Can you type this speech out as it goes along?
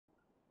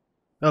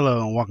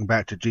Hello and welcome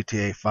back to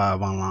GTA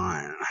 5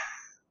 Online.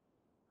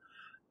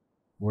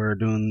 We're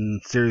doing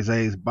Series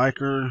A's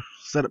biker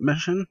setup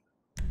mission.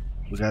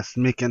 We gotta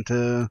sneak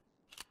into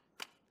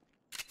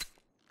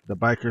the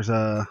bikers,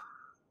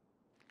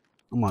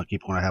 I'm gonna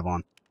keep what I have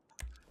on.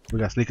 We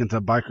gotta sneak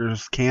into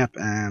bikers camp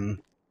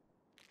and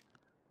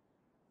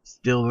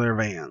steal their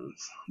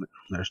vans.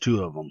 There's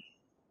two of them.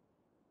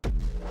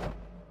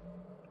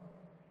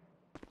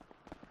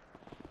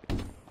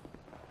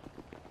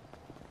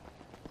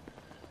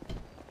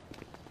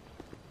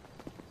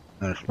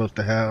 They're supposed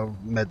to have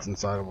meds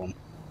inside of them.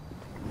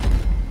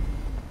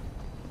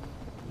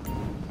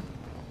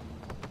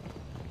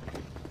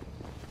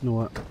 You know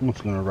what? I'm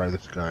just gonna ride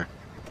this guy.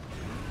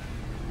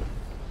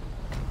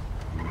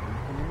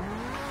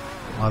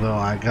 Although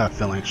I got a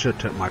feeling I should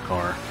took my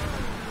car.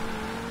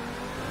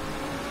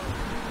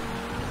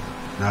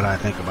 Now that I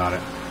think about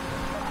it.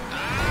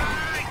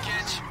 Alright,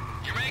 kids.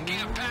 You're making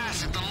a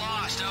pass at the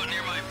Lost out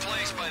near my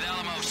place by the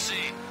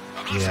LMOC.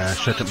 Yeah, I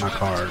should took my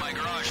car. My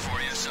garage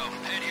for you, so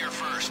head here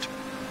first.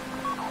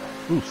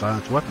 Ooh,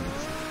 silenced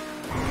weapons.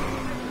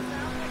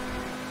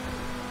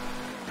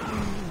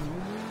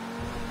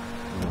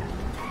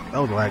 That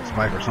was a lag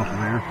spike or something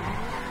there.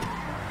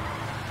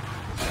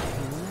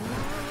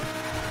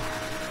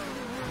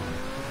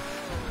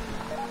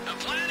 The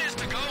plan is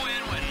to go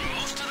in when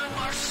most of them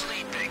are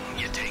sleeping.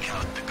 You take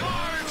out the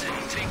guards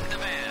and take the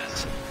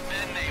vans.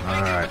 Then they wake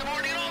up in the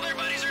morning and all their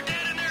buddies are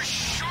dead and they're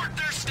short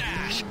their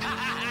stash.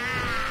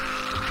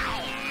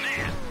 Oh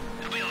man,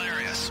 it'll be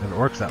hilarious. If it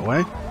works that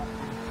way.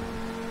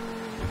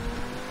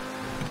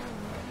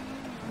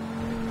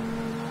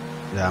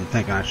 Yeah, I'm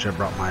thinking I should have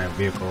brought my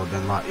vehicle. It would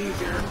have been a lot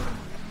easier.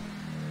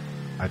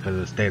 I could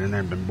have stayed in there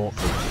and been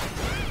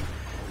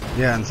bulletproof.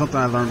 Yeah, and something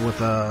I learned with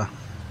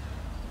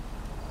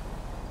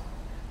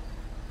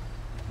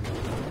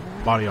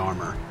body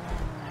armor.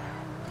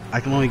 I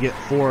can only get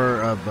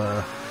 4 of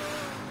the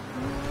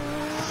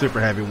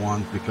super heavy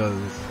ones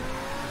because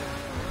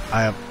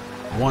I have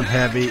one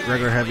heavy,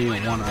 regular heavy,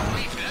 and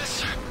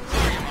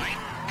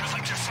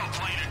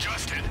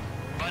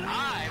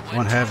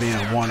one heavy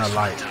and one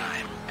light.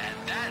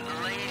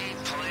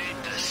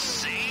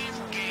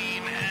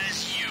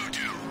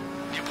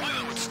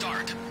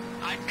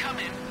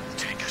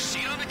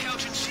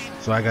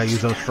 So I gotta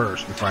use those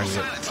first before I can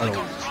get other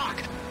ones.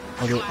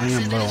 Although I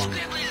am low on.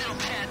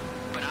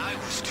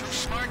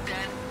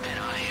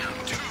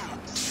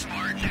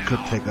 I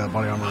could take a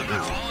body armor right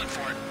now.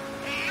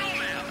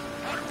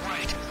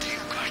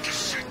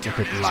 I'll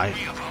take the light.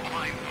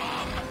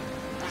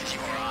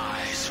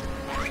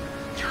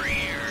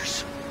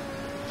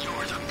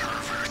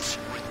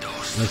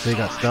 Unless they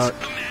got stuck.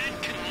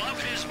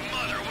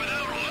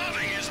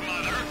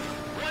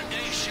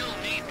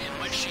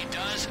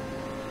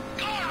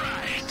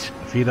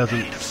 If he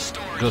doesn't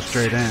go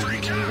straight in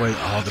and wait,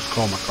 I'll just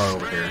call my car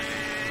over here.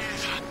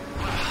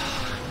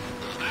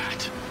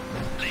 That,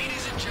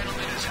 ladies and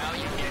gentlemen, is how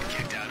you get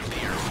kicked out of the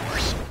Air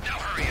Force. Now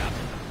hurry up.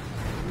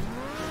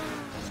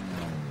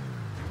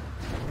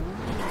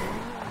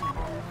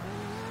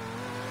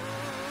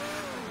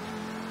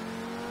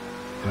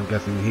 I'm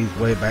guessing he's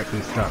way back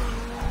and stuck.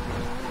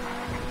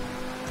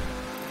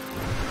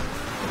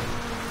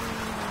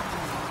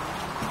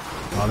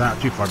 Oh, they're not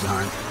too far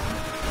behind.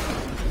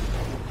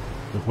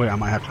 Wait, I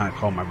might have time to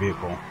call my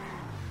vehicle.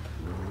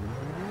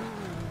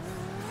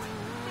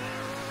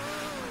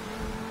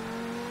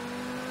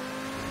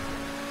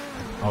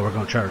 Oh, we're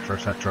going to charge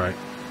first, that's right.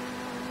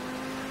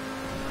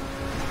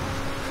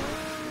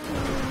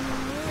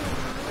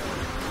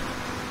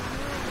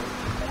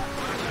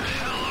 Where the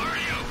hell are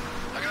you?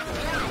 I got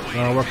bored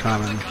away. Oh, we're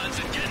coming. Guns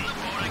and get in the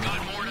boat. I got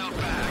moored out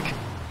back.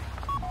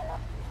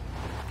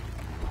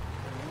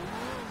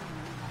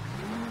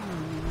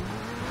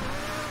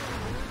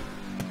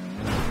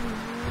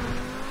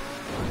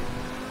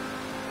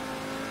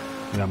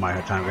 Yeah, I might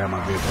have time to grab my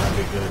vehicle,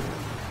 that'd be good.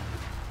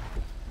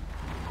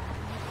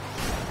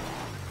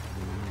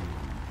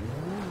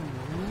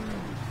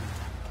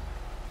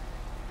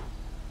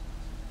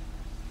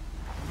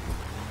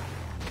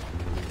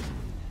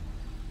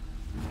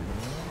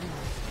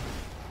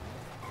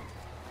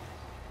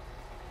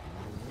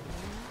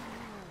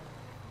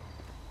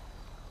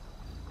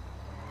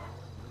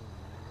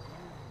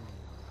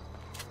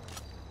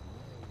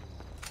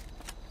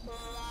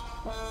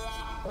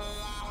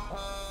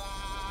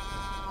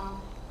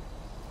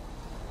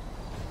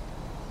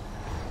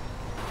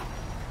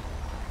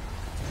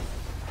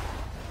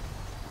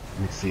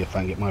 Let me see if I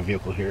can get my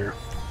vehicle here.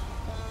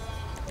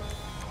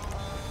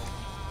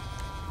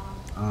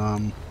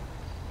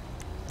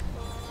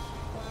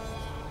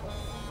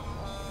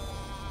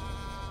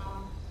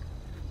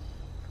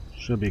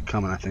 Should be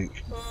coming, I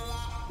think.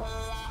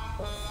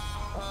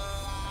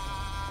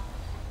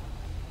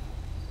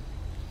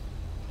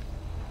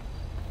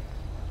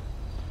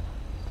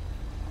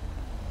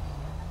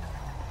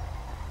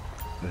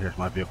 So here's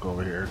my vehicle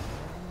over here.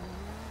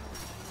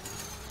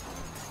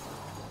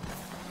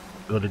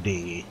 Go to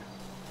D.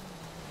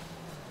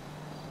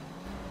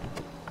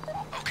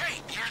 Okay,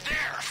 you're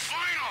there.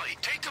 Finally,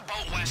 take the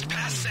boat west It's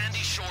past Sandy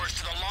Shores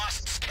to the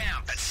Lost's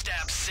camp at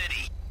Stab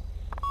City.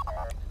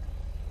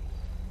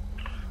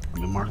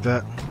 Let me mark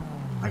that.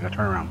 I gotta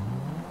turn around.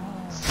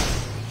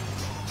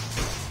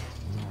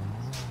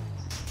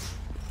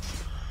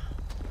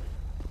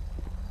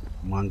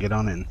 Come on, get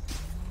on in.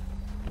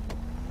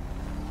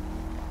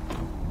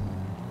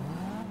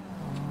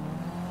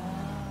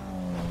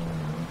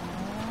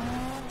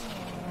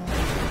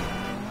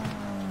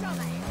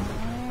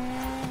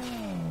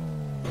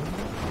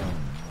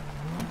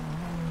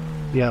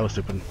 Yeah, I was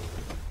stupid.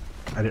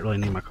 I didn't really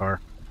need my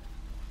car.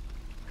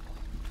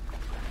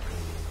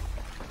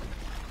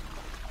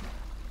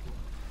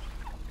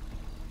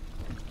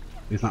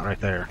 He's not right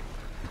there.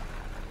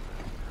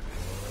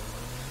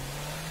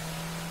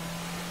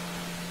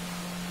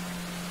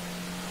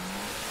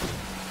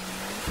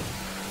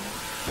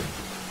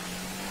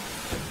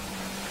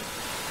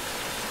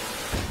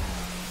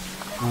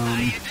 How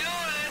you doing?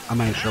 I'm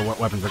not even sure what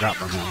weapons I got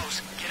from him.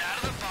 Get out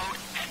of the boat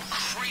and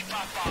creep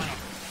up on him.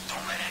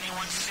 Don't let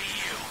anyone see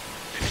you.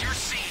 If you're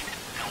seen,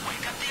 they'll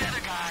wake up the other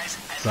guys,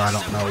 and So I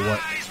don't know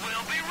what.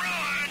 will be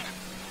ruined.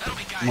 That'll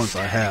be guys Once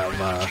I have,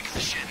 kicking the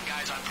shit and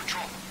guys on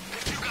patrol.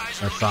 If you guys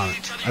that's are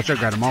Sonic. looking at each other, I should've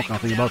grabbed them all, 'cause I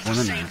think both went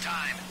in there. Do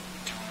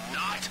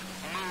not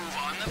move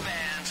on the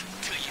vans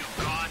till you've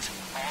got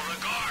all the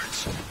guards.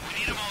 We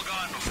need them all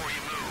gone before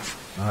you move.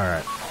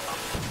 Alright.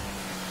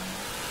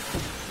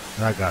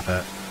 I got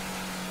that.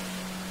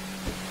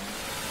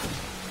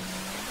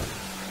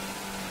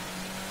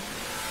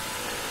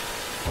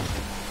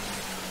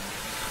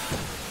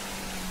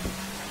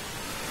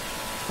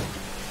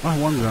 I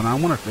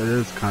wonder if it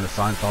is kind of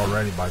signed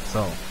already by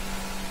itself.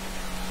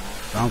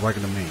 Sounds like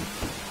it to me.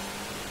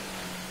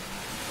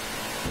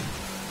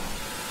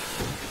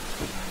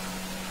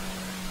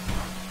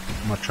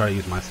 I'm gonna try to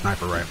use my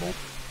sniper rifle.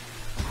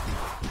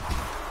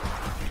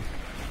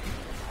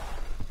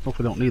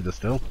 Hopefully we don't need this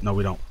still. No,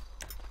 we don't.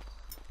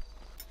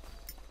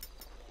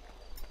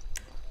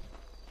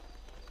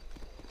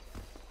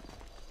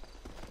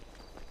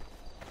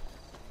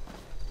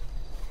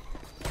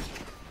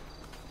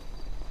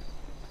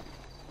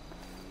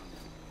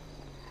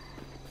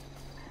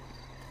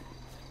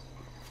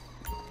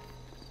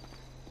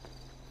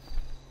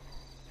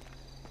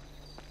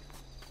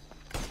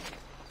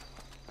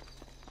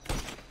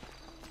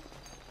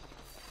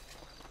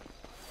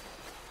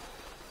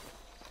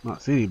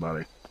 Not see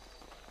anybody.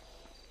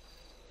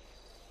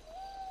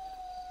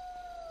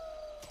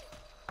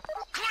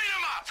 Clean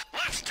them up!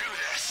 Let's do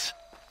this!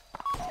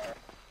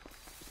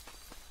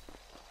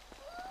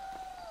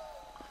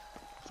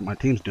 So my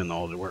team's doing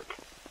all the work.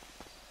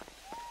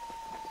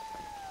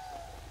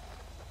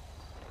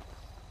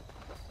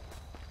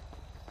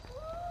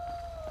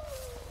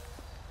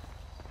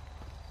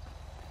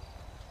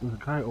 There's a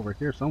guy over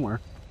here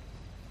somewhere.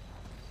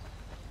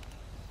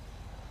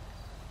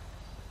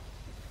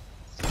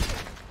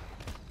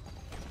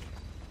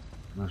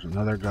 There's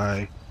another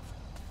guy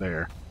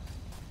there.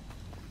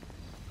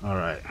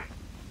 Alright.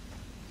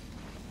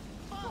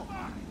 They all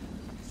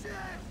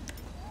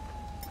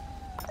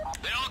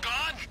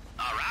gone?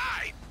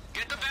 Alright.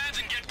 Get the vans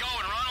and get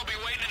going. Ron will be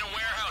waiting in a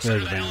warehouse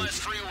There's under the vans. LS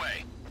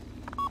freeway.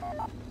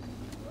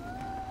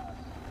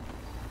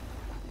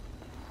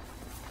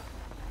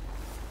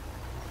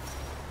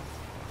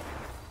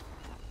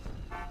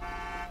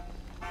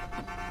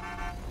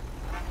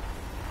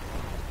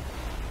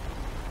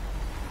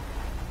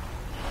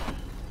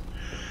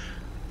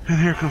 And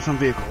here come some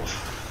vehicles.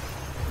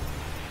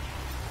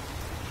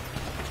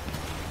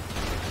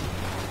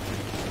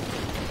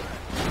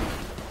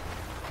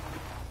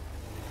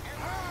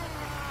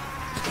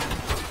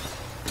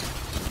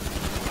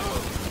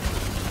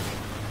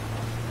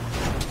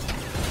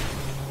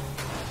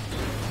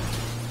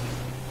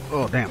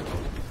 Oh, damn.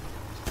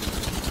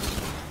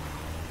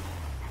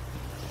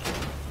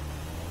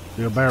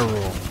 Do a barrel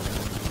roll.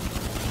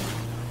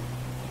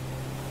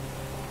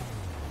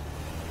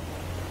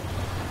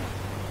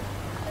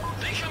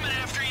 They coming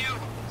after you?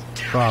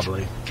 Damn it.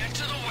 Probably. Get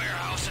to the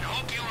warehouse and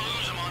hope you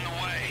lose them on the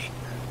way.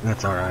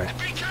 That's alright. And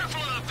be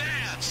careful of the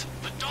vans.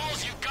 The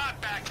dolls you got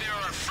back there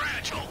are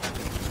fragile.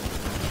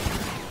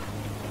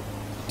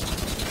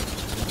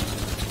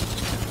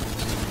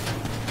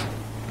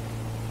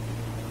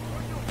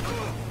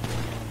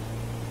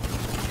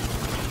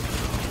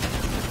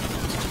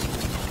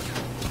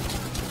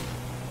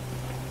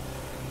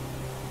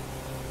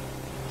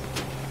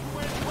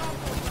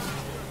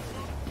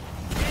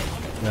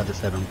 Yeah,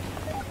 just hit him.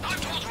 I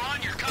told Ron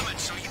you're coming,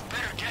 so you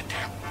better get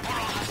there. Or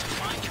I'll have to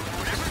find you in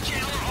whatever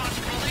jail or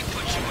hospital they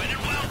put you in,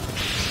 and well,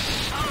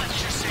 let's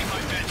just say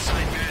my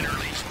bedside manner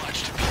leaves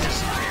much to be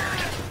desired.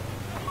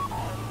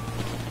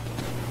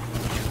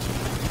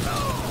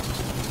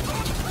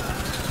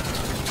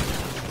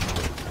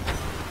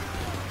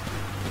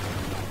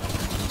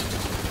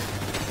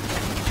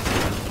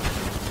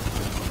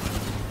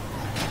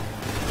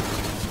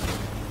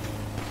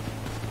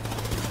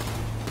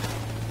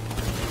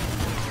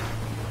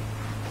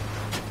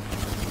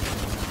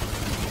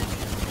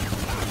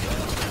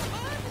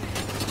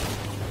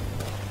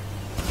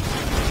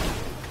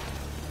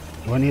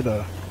 Do I need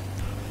a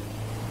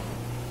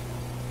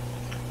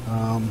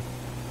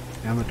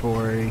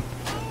Inventory.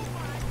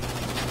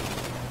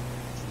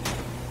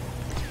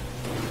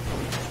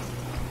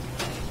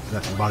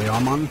 Got some body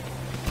armor on.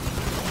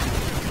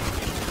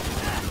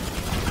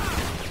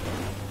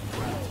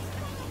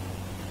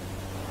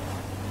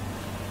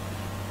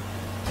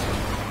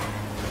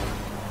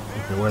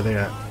 Okay, where are they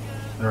at?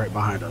 They're right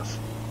behind us.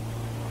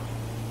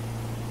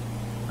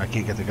 I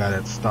can't get the guy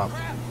that's stopped.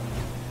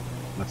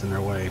 That's in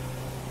their way.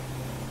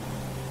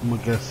 I'm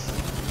gonna guess.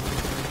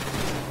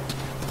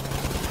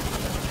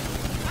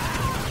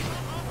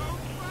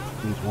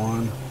 He's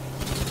one.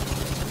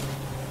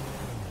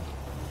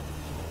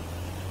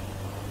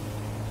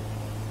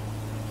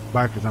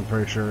 Bikers, I'm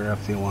pretty sure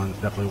FC1's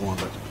definitely one,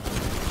 but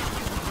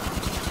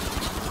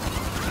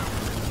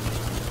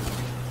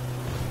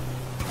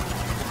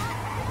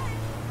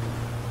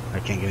I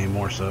can't get any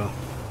more, so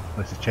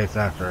let's just chase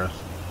after us.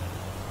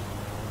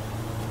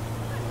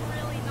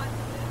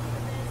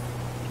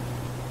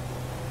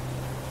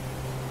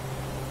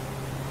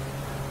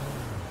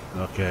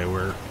 Okay,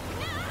 we're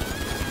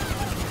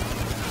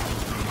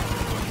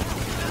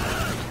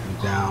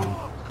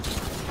down.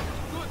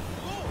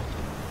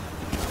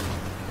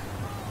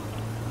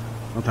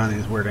 Sometimes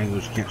these weird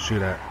angles you can't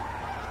shoot at.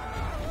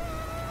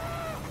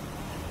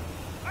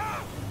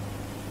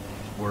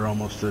 We're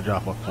almost to the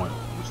drop-off point.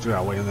 We still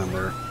got waiting them.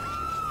 They're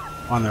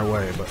on their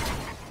way, but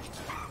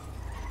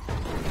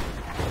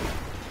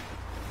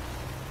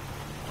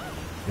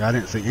yeah, I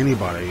didn't see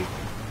anybody,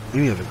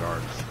 any of the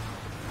guards,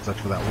 except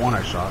for that one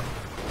I shot.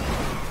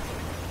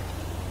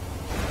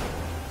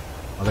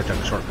 Oh, they took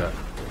a shortcut.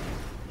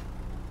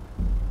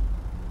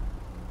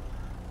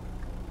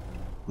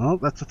 Well,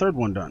 that's the third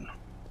one done.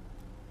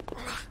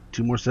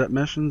 2 more set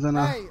missions and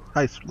a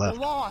heist left.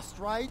 We're lost,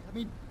 right? I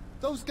mean,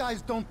 those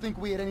guys don't think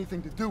we had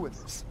anything to do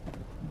with this.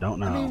 Don't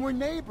know. I mean, we're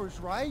neighbors,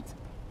 right?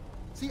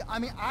 See, I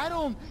mean, I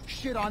don't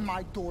shit on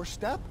my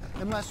doorstep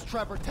unless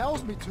Trevor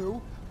tells me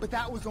to, but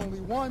that was only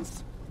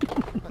once.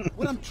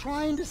 What I'm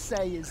trying to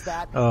say is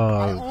that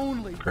I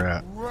only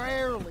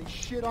rarely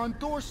shit on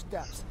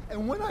doorsteps.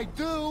 And when I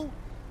do,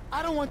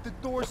 I don't want the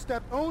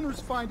doorstep owners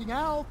finding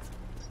out.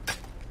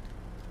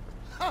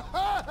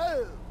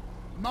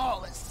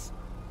 Marvelous.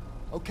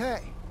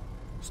 Okay,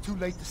 it's too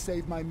late to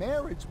save my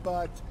marriage,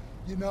 but,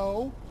 you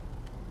know,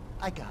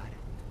 I got it.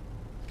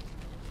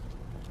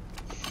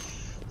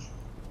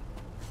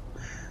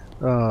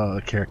 Oh,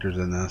 the characters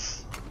in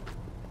this.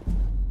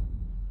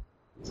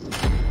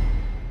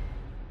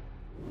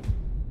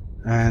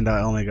 And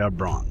I only got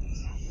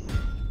bronze.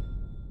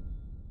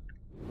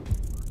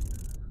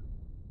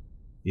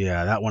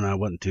 Yeah, that one I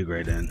wasn't too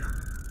great in.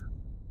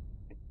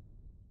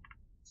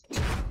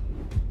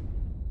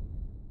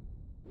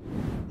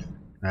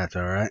 That's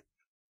alright.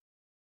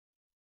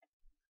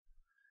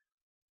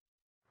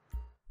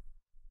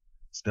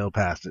 Still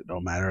passed it.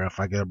 Don't matter if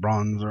I get a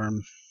bronze or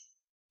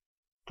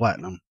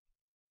platinum.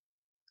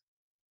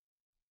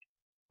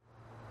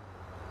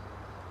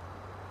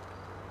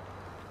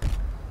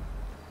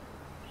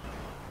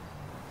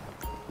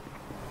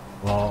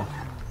 Well,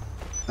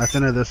 that's the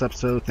end of this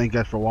episode. Thank you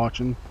guys for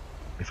watching.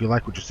 If you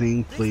like what you're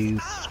seeing,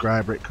 please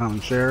subscribe, rate,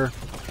 comment, share.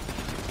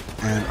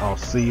 And I'll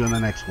see you in the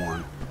next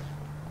one.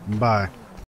 Bye.